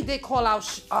she definitely did call out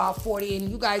 40, and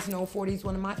you guys know 40 is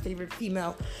one of my favorite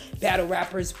female battle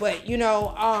rappers. But, you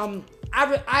know,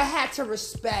 I had to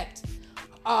respect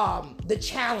the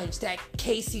challenge that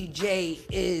Casey J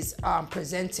is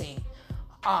presenting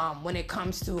when it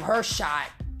comes to her shot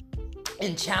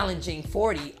in challenging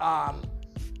 40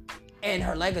 and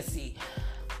her legacy.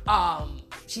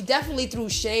 She definitely threw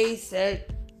shade,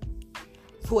 said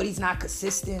 40's not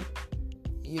consistent,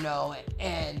 you know,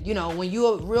 and, you know, when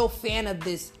you're a real fan of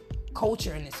this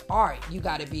culture and this art, you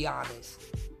got to be honest.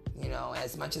 You know,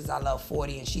 as much as I love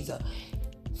 40, and she's a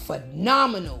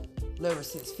phenomenal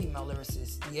lyricist, female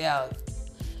lyricist, yeah,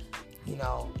 you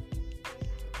know,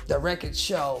 the records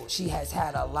show she has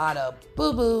had a lot of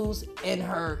boo-boos in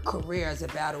her career as a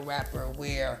battle rapper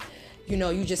where, you know,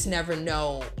 you just never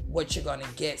know what you're gonna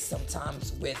get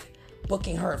sometimes with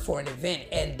booking her for an event,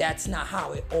 and that's not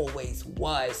how it always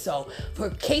was. So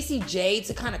for Casey J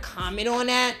to kind of comment on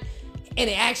that and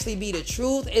it actually be the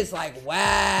truth, it's like,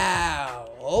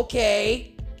 wow,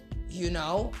 okay, you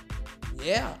know,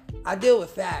 yeah, I deal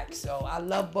with facts. So I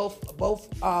love both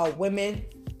women.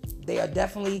 They are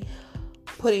definitely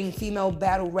putting female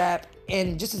battle rap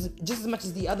and just as much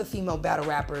as the other female battle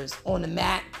rappers on the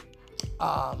mat.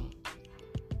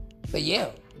 But yeah,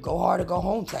 go hard or go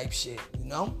home type shit, you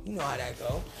know how that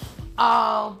go.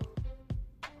 I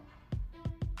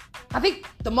think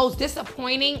the most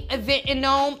disappointing event in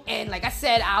Nome, and like I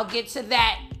said, I'll get to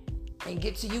that and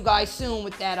get to you guys soon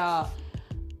with that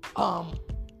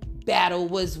battle,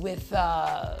 was with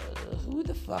who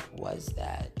the fuck was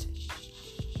that?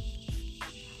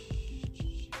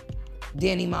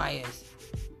 Danny Myers.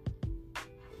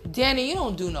 Danny, you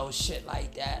don't do no shit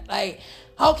like that. Like,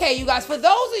 okay, you guys, for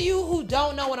those of you who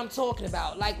don't know what I'm talking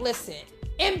about, like, listen,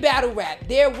 in battle rap,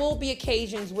 there will be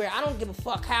occasions where I don't give a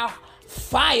fuck how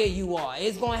fire you are.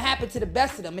 It's going to happen to the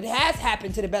best of them. It has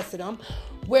happened to the best of them,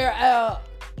 where a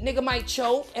nigga might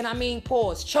choke, and I mean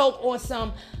pause, choke on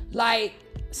some, like,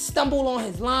 stumble on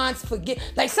his lines, forget.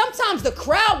 Like, sometimes the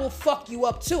crowd will fuck you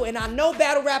up too. And I know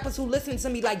battle rappers who listen to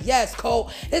me like, yes,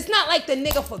 Cole. It's not like the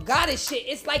nigga forgot his shit.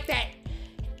 It's like that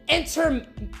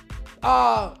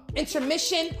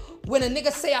intermission when a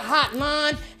nigga say a hot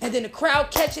line and then the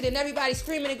crowd catch it and everybody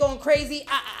screaming and going crazy.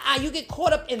 You get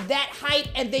caught up in that hype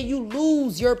and then you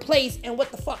lose your place and what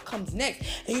the fuck comes next.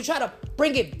 And you try to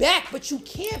bring it back, but you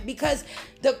can't because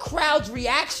the crowd's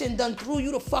reaction done threw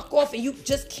you the fuck off and you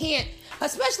just can't.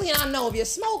 Especially, and I know if you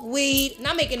smoke weed,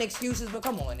 not making excuses, but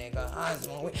come on, nigga, I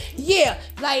smoke weed. Yeah,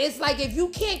 like, it's like if you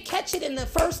can't catch it in the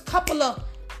first couple of,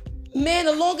 man,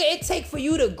 the longer it takes for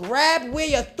you to grab where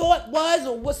your thought was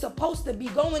or was supposed to be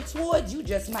going towards, you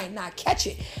just might not catch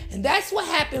it. And that's what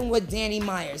happened with Danny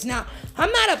Myers. Now,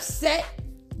 I'm not upset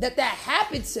that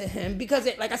happened to him because,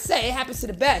 like I said, it happens to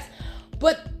the best.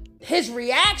 But his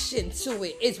reaction to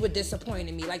it is what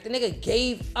disappointed me. Like, the nigga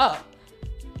gave up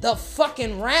the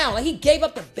fucking round. Like, he gave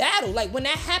up the battle. Like, when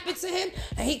that happened to him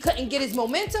and he couldn't get his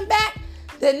momentum back,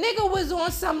 the nigga was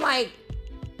on some, like,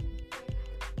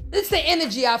 it's the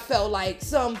energy I felt like.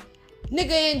 Some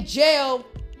nigga in jail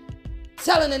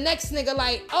telling the next nigga,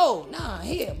 like, oh, nah,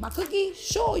 here, my cookie,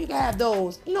 sure, you can have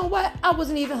those. You know what? I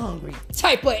wasn't even hungry.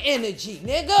 Type of energy,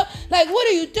 nigga. Like, what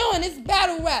are you doing? It's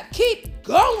battle rap. Keep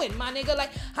going, my nigga.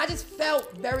 Like, I just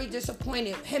felt very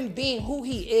disappointed, him being who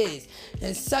he is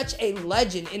and such a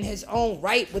legend in his own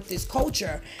right with this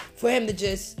culture, for him to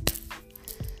just,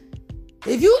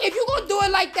 if you gonna do it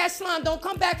like that, Slime, don't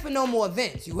come back for no more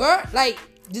events. You heard? Like,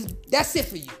 just, that's it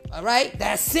for you, all right?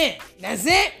 That's it. That's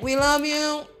it. We love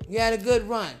you. You had a good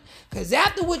run. Because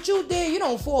after what you did, you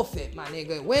don't forfeit, my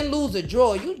nigga. Win, lose, or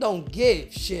draw, you don't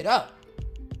give shit up,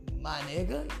 my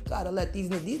nigga. You gotta let these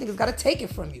niggas gotta take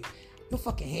it from you. You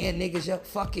fucking hand niggas, you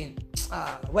fucking,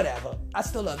 whatever. I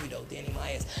still love you though, Danny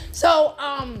Myers. So,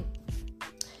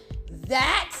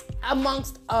 that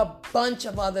amongst a bunch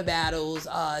of other battles,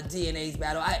 DNA's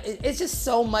battle, it's just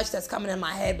so much that's coming in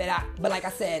my head, but like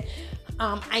I said,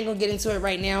 I ain't gonna get into it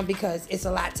right now because it's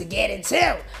a lot to get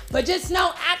into. But just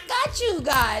know, I got you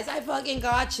guys. I fucking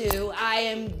got you. I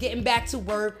am getting back to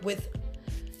work with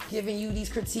giving you these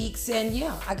critiques, and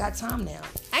yeah, I got time now.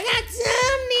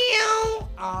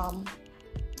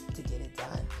 To get it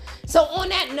done. So on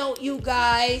that note, you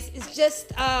guys, it's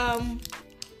just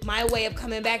my way of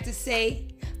coming back to say,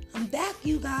 I'm back,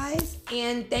 you guys,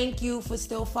 and thank you for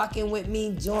still fucking with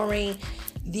me during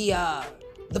the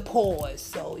pause,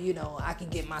 so, you know, I can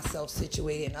get myself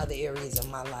situated in other areas of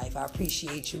my life. I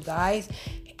appreciate you guys.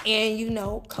 And, you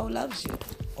know, Co loves you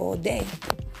all day.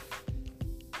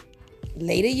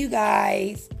 Later, you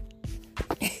guys.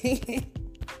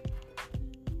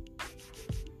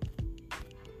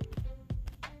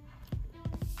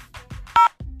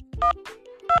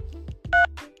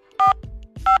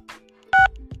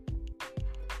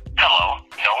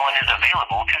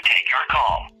 available to take your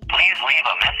call. Please leave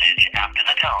a message after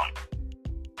the tone.